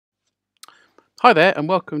Hi there and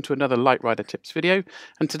welcome to another Light Rider Tips video,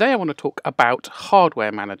 and today I want to talk about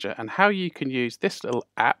Hardware Manager and how you can use this little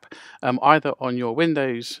app either on your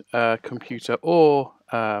Windows computer or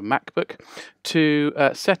MacBook to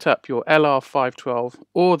set up your LR512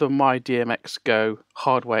 or the mydmx Go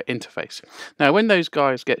hardware interface. Now when those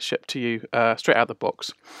guys get shipped to you straight out of the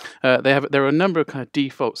box, there are a number of kind of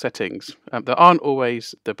default settings that aren't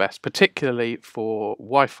always the best, particularly for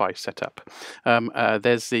Wi-Fi setup.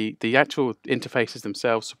 There's the actual interfaces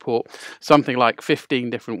themselves support something like 15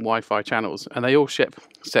 different Wi-Fi channels, and they all ship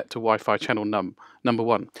set to Wi-Fi channel number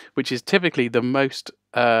 1, which is typically the most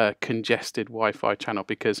congested Wi-Fi channel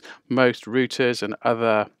because most routers and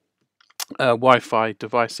other Wi-Fi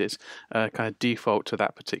devices kind of default to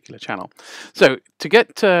that particular channel. So to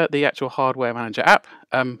get to the actual Hardware Manager app,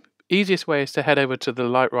 easiest way is to head over to the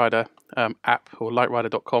Light Rider app or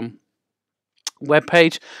lightrider.com web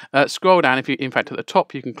page. Scroll down. In fact, at the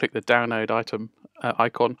top you can click the download item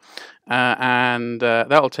icon, and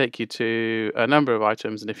that'll take you to a number of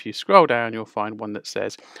items. And if you scroll down, you'll find one that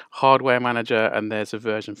says Hardware Manager, and there's a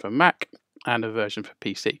version for Mac and a version for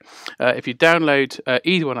PC. If you download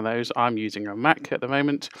either one of those, I'm using a Mac at the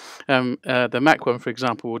moment. The Mac one, for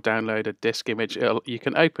example, will download a disk image. You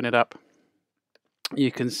can open it up.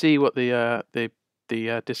 You can see what the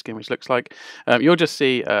disk image looks like. You'll just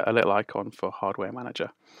see a little icon for Hardware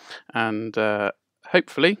Manager, and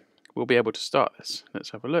hopefully we'll be able to start this.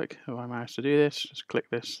 Let's have a look. Have I managed to do this? Just click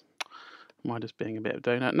this. Am I just being a bit of a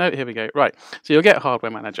donut? No, here we go. Right, so you'll get Hardware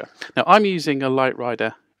Manager. Now I'm using a Light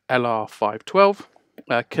Rider LR512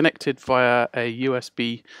 connected via a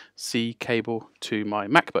USB-C cable to my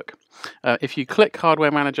MacBook. If you click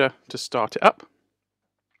Hardware Manager to start it up,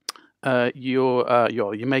 you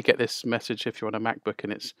may get this message if you're on a MacBook,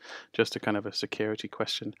 and it's just a kind of a security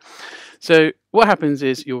question. So what happens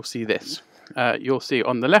is you'll see this. You'll see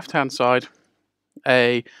on the left-hand side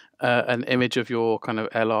an image of your kind of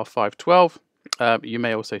LR512. You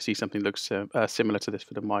may also see something that looks similar to this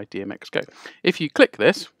for the mydmx Go. If you click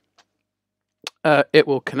this, it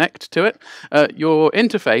will connect to it. Your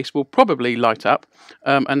interface will probably light up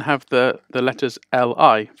and have the letters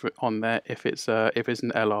LI on there if it's an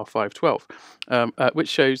LR512, which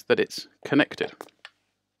shows that it's connected.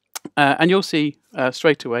 And you'll see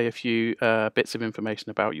straight away a few bits of information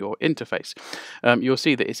about your interface. You'll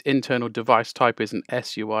see that its internal device type is an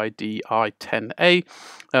SUIDI10A.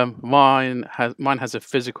 Mine has a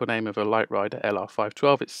physical name of a Light Rider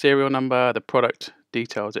LR512, its serial number, the product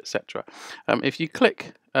details, etc. If you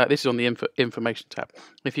click, this is on the information tab.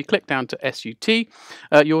 If you click down to SUT,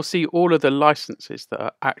 you'll see all of the licenses that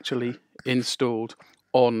are actually installed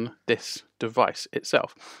on this device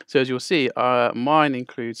itself. So as you'll see, mine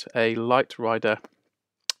includes a Light Rider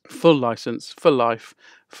full license for life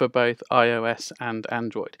for both iOS and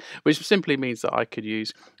Android, which simply means that I could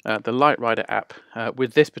use the Light Rider app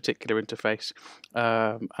with this particular interface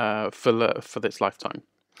for its lifetime.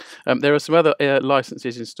 There are some other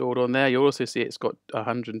licenses installed on there. You'll also see it's got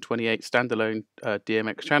 128 standalone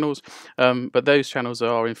DMX channels, but those channels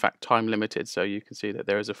are in fact time limited, so you can see that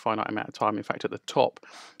there is a finite amount of time. In fact, at the top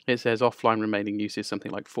it says offline remaining use is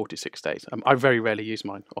something like 46 days. I very rarely use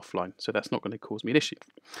mine offline, so that's not going to cause me an issue.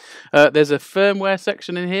 There's a firmware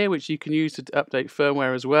section in here which you can use to update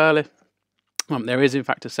firmware as well. There is in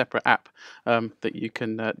fact a separate app that you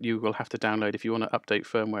will have to download if you want to update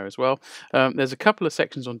firmware as well. There's a couple of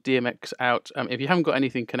sections on DMX out. If you haven't got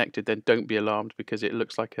anything connected, then don't be alarmed because it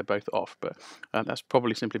looks like they're both off, but that's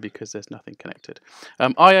probably simply because there's nothing connected.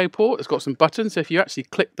 IO port has got some buttons, so if you actually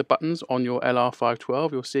click the buttons on your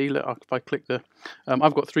LR512, you'll see, look, if I click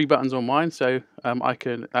I've got 3 buttons on mine, so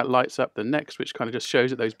that lights up the next, which kind of just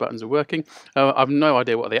shows that those buttons are working. I've no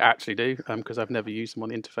idea what they actually do because I've never used them on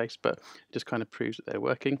the interface, but it just kind of proves that they're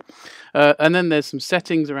working. And then there's some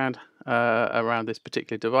settings around this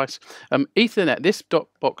particular device. Ethernet, this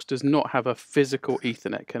box does not have a physical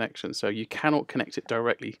Ethernet connection, so you cannot connect it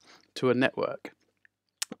directly to a network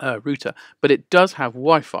router, but it does have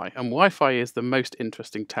Wi-Fi, and Wi-Fi is the most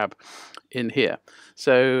interesting tab in here.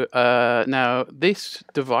 So now this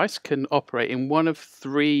device can operate in one of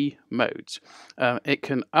 3 modes. It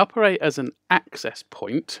can operate as an access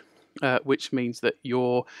point, which means that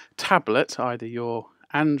your tablet, either your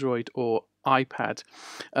Android or iPad,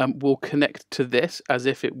 will connect to this as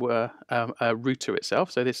if it were a router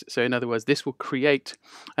itself. So in other words, this will create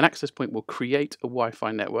an access point, will create a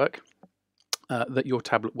Wi-Fi network that your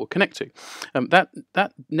tablet will connect to.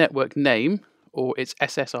 That network name, or its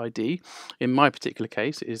SSID, in my particular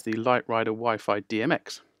case, is the Light Rider Wi-Fi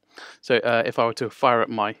DMX. So if I were to fire up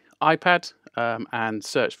my iPad, and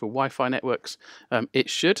search for Wi-Fi networks, it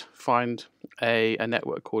should find a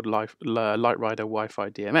network called Light Rider Wi-Fi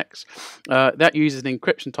DMX. That uses an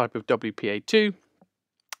encryption type of WPA2.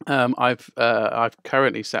 I've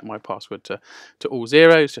currently set my password to all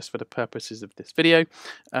zeros just for the purposes of this video,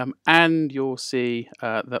 and you'll see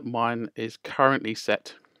that mine is currently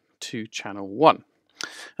set to channel 1.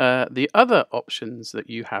 The other options that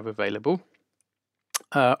you have available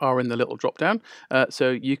are in the little drop down. So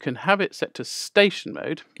you can have it set to station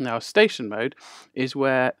mode. Now, station mode is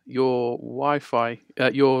where your Wi-Fi,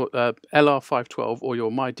 your LR512 or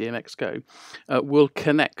your mydmx Go will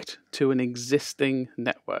connect to an existing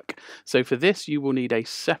network. So for this, you will need a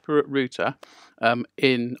separate router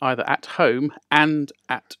in either at home and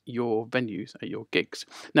at your venues, at your gigs.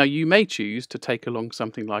 Now, you may choose to take along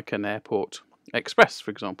something like an airport Express,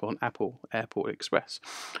 for example, an Apple Airport Express,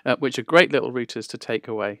 which are great little routers to take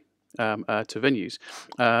away to venues.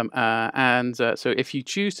 So if you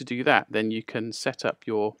choose to do that, then you can set up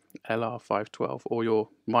your LR512 or your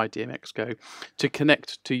mydmx Go to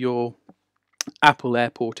connect to your Apple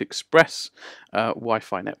Airport Express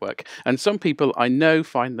Wi-Fi network. And some people I know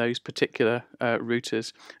find those particular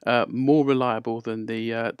routers more reliable than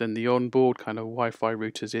the onboard kind of Wi-Fi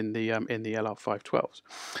routers in the LR512s.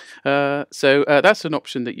 So that's an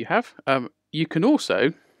option that you have. You can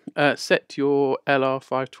also set your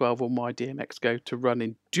LR512 or mydmx Go to run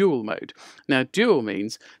in dual mode. Now, dual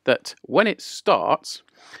means that when it starts,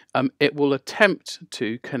 it will attempt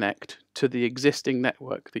to connect to the existing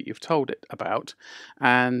network that you've told it about,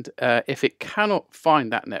 and if it cannot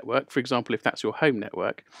find that network, for example, if that's your home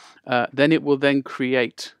network, then it will then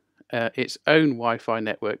create its own Wi-Fi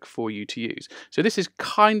network for you to use. So this is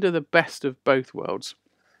kind of the best of both worlds.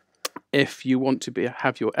 If you want to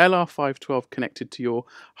have your LR512 connected to your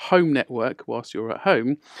home network whilst you're at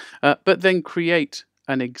home, but then create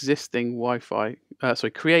an existing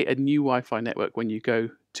create a new Wi-Fi network when you go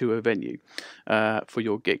to a venue for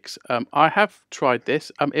your gigs. I have tried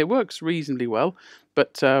this. It works reasonably well,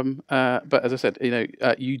 but as I said,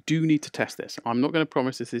 you do need to test this. I'm not going to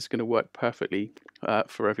promise this is going to work perfectly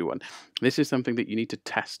for everyone. This is something that you need to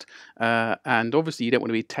test, and obviously you don't want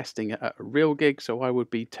to be testing it at a real gig, so I would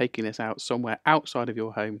be taking this out somewhere outside of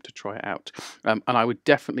your home to try it out. And I would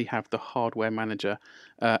definitely have the hardware manager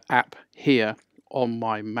app here on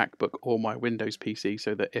my MacBook or my Windows PC,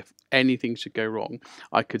 so that if anything should go wrong,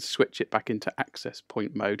 I could switch it back into access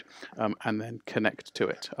point mode and then connect to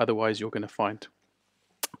it. Otherwise, you're going to find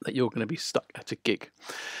that you're going to be stuck at a gig.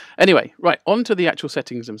 Anyway, right, on to the actual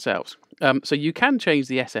settings themselves. So you can change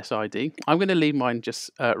the SSID. I'm going to leave mine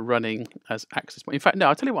just running as access point. In fact, no,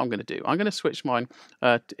 I'll tell you what I'm going to do. I'm going to switch mine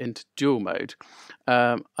into dual mode.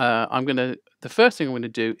 The first thing I'm going to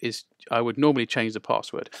do is I would normally change the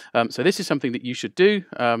password. So this is something that you should do.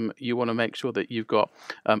 You want to make sure that you've got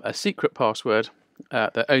a secret password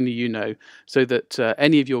that only you know, so that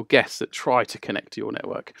any of your guests that try to connect to your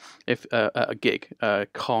network, if at a gig,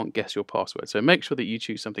 can't guess your password. So make sure that you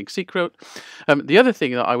choose something secret. The other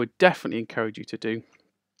thing that I would definitely encourage you to do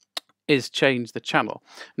is change the channel.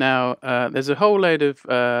 Now, there's a whole load of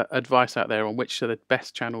advice out there on which are the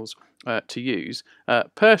best channels to use.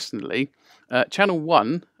 Personally, channel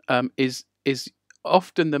 1 is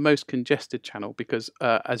often the most congested channel because,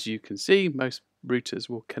 as you can see, most routers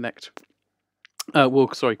will connect. Will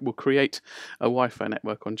create a Wi-Fi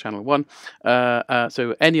network on channel 1.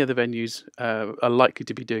 So any other venues are likely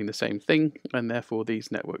to be doing the same thing, and therefore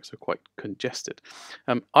these networks are quite congested.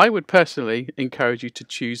 I would personally encourage you to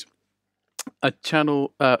choose a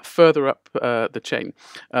channel further up the chain,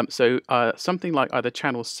 so something like either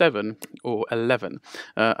channel 7 or 11,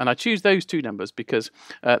 and I choose those two numbers because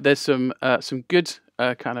there's some good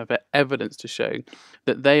kind of evidence to show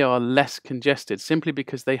that they are less congested, simply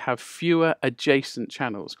because they have fewer adjacent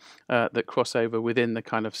channels that cross over within the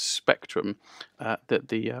kind of spectrum that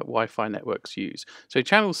the Wi-Fi networks use. So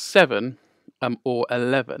channel 7 or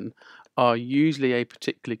 11 are usually a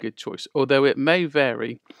particularly good choice, although it may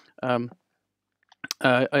vary.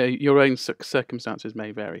 Your own circumstances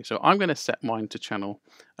may vary. So I'm going to set mine to channel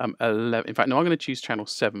 11. In fact, no, I'm going to choose channel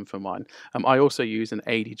 7 for mine. I also use an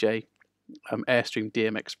ADJ Airstream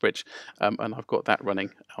DMX bridge, and I've got that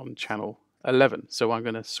running on channel 11. So I'm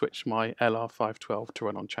going to switch my LR512 to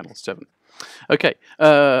run on channel 7. Okay,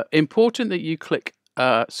 important that you click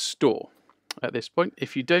Store at this point.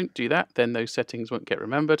 If you don't do that, then those settings won't get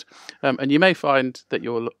remembered, and you may find that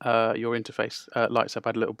your interface lights up. I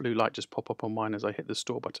had a little blue light just pop up on mine as I hit the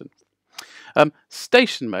Store button.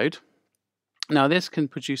 Station mode. Now this can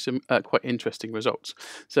produce some quite interesting results.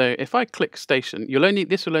 So if I click station,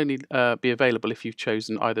 this will only be available if you've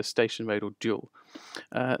chosen either station mode or dual.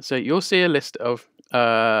 So you'll see a list of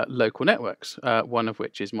local networks, one of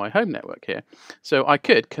which is my home network here. So I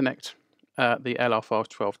could connect the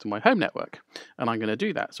LR512 to my home network, and I'm going to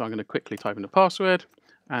do that. So I'm going to quickly type in the password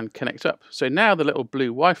and connect up. So now the little blue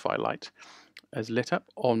Wi-Fi light is lit up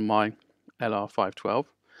on my LR512,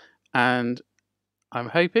 and I'm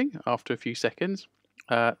hoping after a few seconds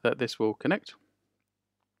that this will connect.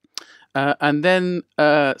 And then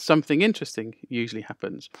something interesting usually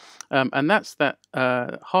happens, and that's that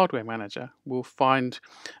Hardware Manager will find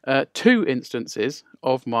 2 instances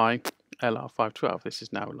of my LR512. This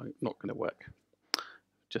is now not going to work.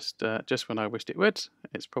 Just when I wished it would,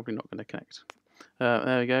 it's probably not going to connect.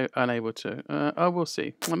 There we go, unable to. Oh, we'll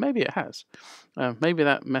see. Well, maybe it has. Maybe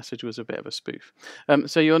that message was a bit of a spoof.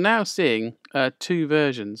 So you're now seeing 2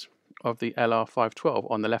 versions of the LR512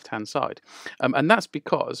 on the left-hand side, and that's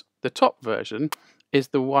because the top version is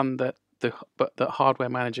the one that the Hardware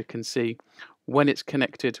Manager can see when it's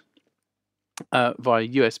connected via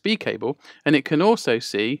USB cable, and it can also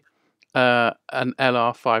see an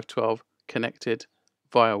LR512 connected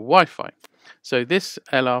via Wi-Fi. So this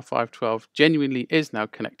LR512 genuinely is now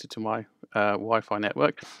connected to my Wi-Fi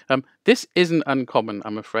network. This isn't uncommon,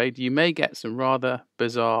 I'm afraid. You may get some rather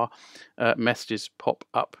bizarre messages pop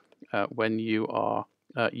up when you are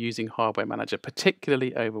using Hardware Manager,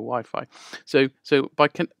 particularly over Wi-Fi. So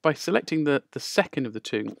by selecting the second of the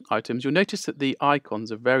 2 items, you'll notice that the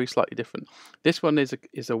icons are very slightly different. This one is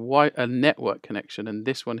a network connection, and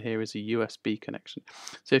this one here is a USB connection.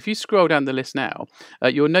 So if you scroll down the list now,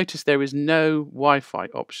 you'll notice there is no Wi-Fi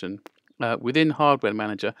option within Hardware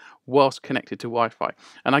Manager whilst connected to Wi-Fi.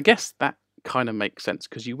 And I guess that kind of makes sense,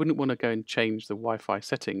 because you wouldn't want to go and change the Wi-Fi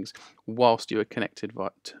settings whilst you are connected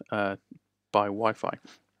by Wi-Fi.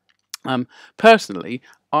 Personally,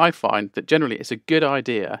 I find that generally it's a good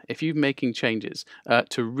idea, if you're making changes,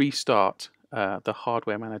 to restart the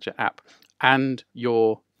Hardware Manager app and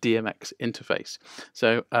your DMX interface.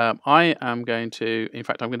 So I am going to, in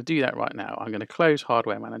fact, I'm going to do that right now. I'm going to close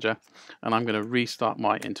Hardware Manager and I'm going to restart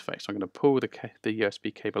my interface. I'm going to pull the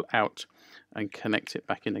USB cable out and connect it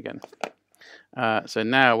back in again. So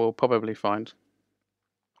now we'll probably find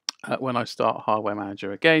when I start Hardware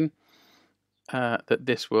Manager again that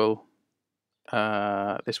this will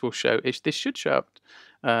show. This should show up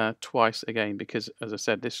twice again, because, as I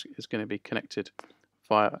said, this is going to be connected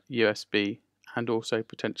via USB and also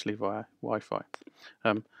potentially via Wi-Fi.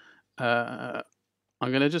 I'm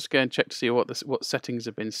going to just go and check to see what settings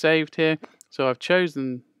have been saved here. So I've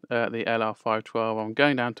chosen the LR512. I'm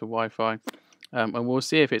going down to Wi-Fi, and we'll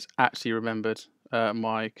see if it's actually remembered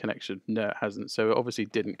my connection. No, it hasn't. So it obviously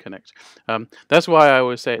didn't connect. That's why I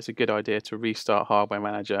always say it's a good idea to restart Hardware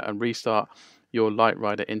Manager and restart your Light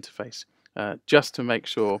Rider interface, just to make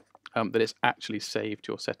sure that it's actually saved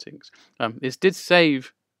your settings. This did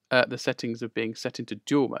save the settings of being set into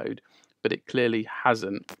dual mode, but it clearly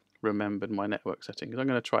hasn't remembered my network settings. I'm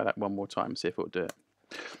going to try that one more time, see if it will do it.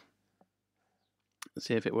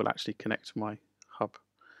 See if it will actually connect to my hub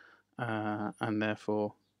and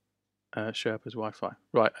therefore show up as Wi-Fi.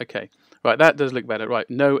 Right, okay. Right, that does look better. Right,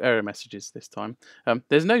 no error messages this time.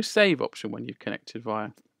 There's no save option when you've connected via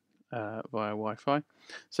Wi-Fi.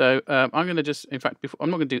 So I'm going to just, in fact,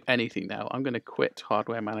 I'm not going to do anything now. I'm going to quit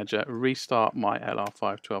Hardware Manager, restart my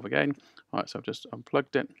LR512 again. All right, so I've just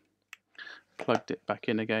unplugged it, plugged it back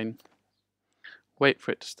in again, wait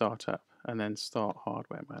for it to start up, and then start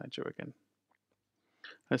Hardware Manager again.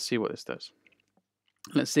 Let's see what this does.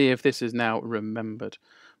 Let's see if this has now remembered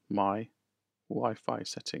my Wi-Fi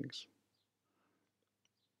settings.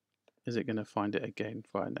 Is it going to find it again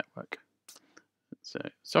via network? So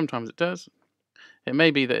sometimes it does. It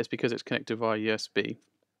may be that it's because it's connected via USB.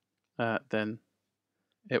 Then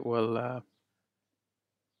it will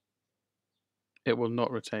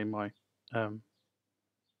not retain my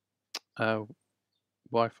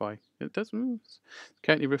Wi-Fi. It does. It's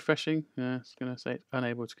currently refreshing. It's going to say it's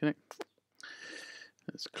unable to connect.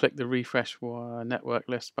 Let's click the refresh network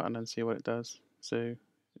list button and see what it does. So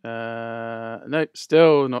no,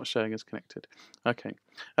 still not showing as connected. Okay.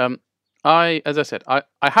 As I said, I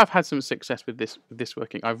have had some success with this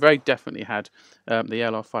working. I've very definitely had the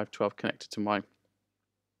LR512 connected to my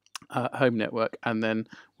home network and then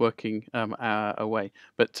working away.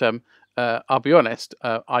 But I'll be honest,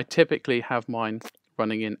 I typically have mine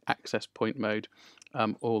running in access point mode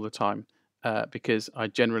all the time. Because I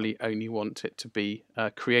generally only want it to be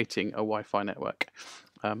creating a Wi-Fi network.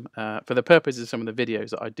 For the purposes of some of the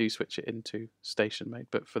videos that I do switch it into station mode,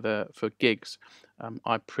 but for gigs,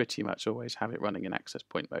 I pretty much always have it running in access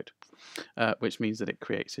point mode, which means that it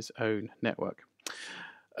creates its own network.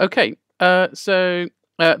 Okay, so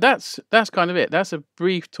that's kind of it. That's a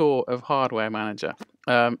brief tour of Hardware Manager.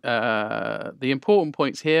 The important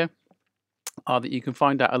points here are that you can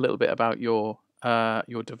find out a little bit about your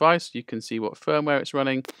device. You can see what firmware it's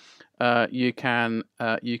running. But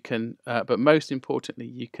most importantly,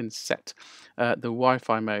 you can set the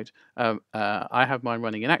Wi-Fi mode. I have mine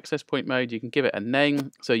running in access point mode. You can give it a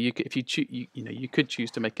name. So if you choose, you could choose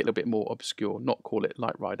to make it a little bit more obscure, not call it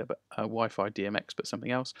Light Rider, but Wi-Fi DMX, but something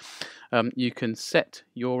else. You can set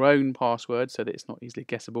your own password so that it's not easily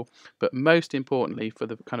guessable. But most importantly, for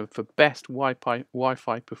best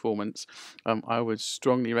Wi-Fi performance, I would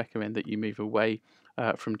strongly recommend that you move away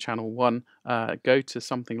from channel 1, go to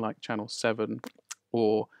something like channel 7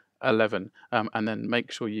 or 11, and then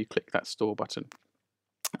make sure you click that store button.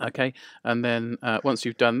 Okay, and then once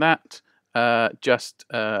you've done that, just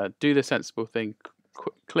do the sensible thing,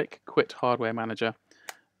 click Quit Hardware Manager,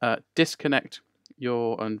 disconnect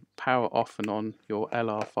and power off and on your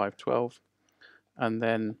LR512, and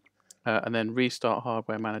then restart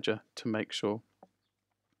Hardware Manager to make sure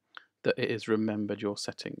that it has remembered your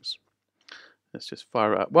settings. Let's just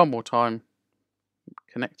fire it up one more time,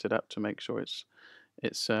 connect it up to make sure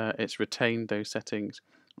it's retained those settings,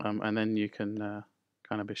 and then you can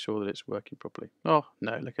kind of be sure that it's working properly. Oh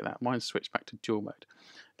no, look at that, mine's switched back to dual mode.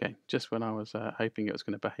 Okay, just when I was hoping it was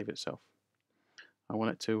going to behave itself. I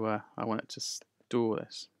want it to store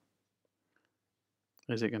this.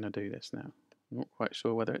 Is it going to do this now? I'm not quite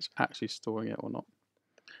sure whether it's actually storing it or not.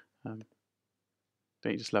 Don't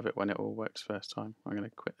you just love it when it all works first time? I'm going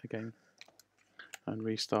to quit the game and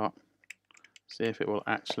restart, see if it will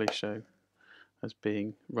actually show as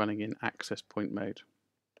being running in access point mode.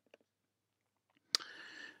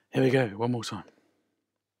 Here we go, one more time.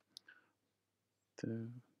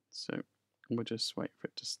 So we'll just wait for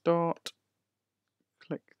it to start,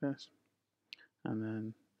 click this, and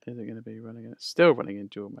then is it going to be running in? It's still running in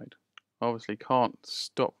dual mode. Obviously can't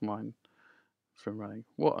stop mine from running.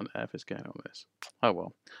 What on earth is going on with this? Oh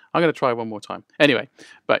well, I'm going to try one more time. Anyway,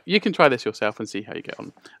 but you can try this yourself and see how you get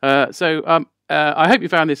on. I hope you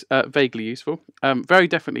found this vaguely useful. Very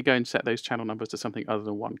definitely go and set those channel numbers to something other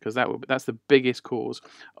than 1, because that's the biggest cause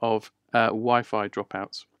of Wi-Fi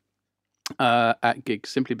dropouts at gigs,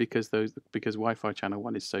 simply because Wi-Fi channel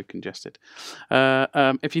 1 is so congested.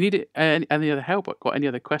 If you need any other help or got any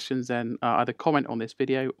other questions, then either comment on this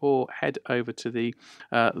video or head over to the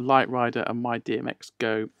Light Rider and mydmx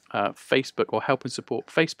Go Facebook or help and support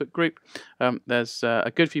Facebook group. There's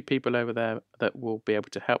a good few people over there that will be able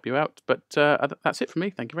to help you out. But that's it for me.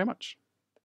 Thank you very much.